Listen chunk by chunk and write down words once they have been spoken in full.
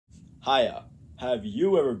Hiya, have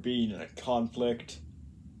you ever been in a conflict?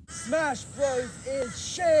 Smash Bros is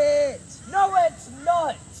shit! No, it's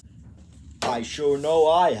not! I sure know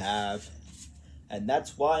I have. And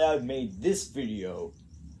that's why I've made this video.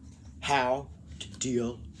 How to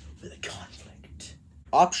deal with a conflict.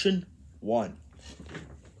 Option 1.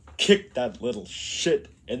 Kick that little shit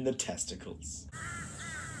in the testicles.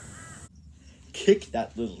 Kick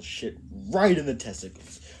that little shit right in the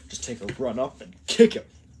testicles. Just take a run up and kick him.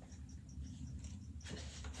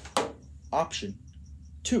 Option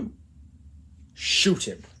 2. Shoot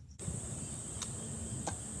him.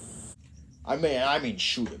 I mean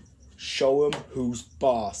shoot him. Show him who's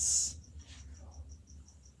boss.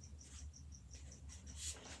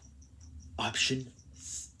 Option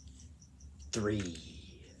 3.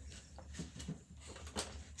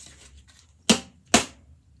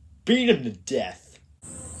 Beat him to death.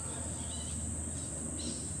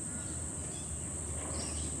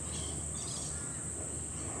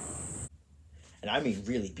 And I mean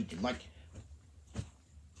really beat him,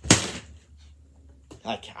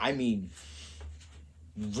 I mean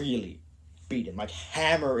really beat him, like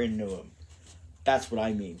hammer into him. That's what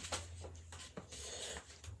I mean.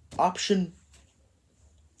 Option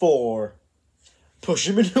 4. Push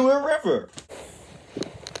him into a river.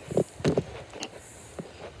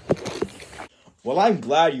 Well, I'm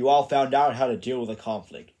glad you all found out how to deal with a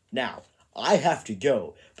conflict. Now, I have to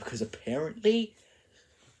go because apparently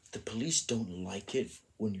the police don't like it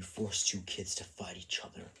when you force two kids to fight each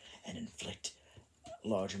other and inflict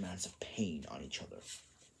large amounts of pain on each other.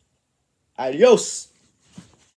 Adios!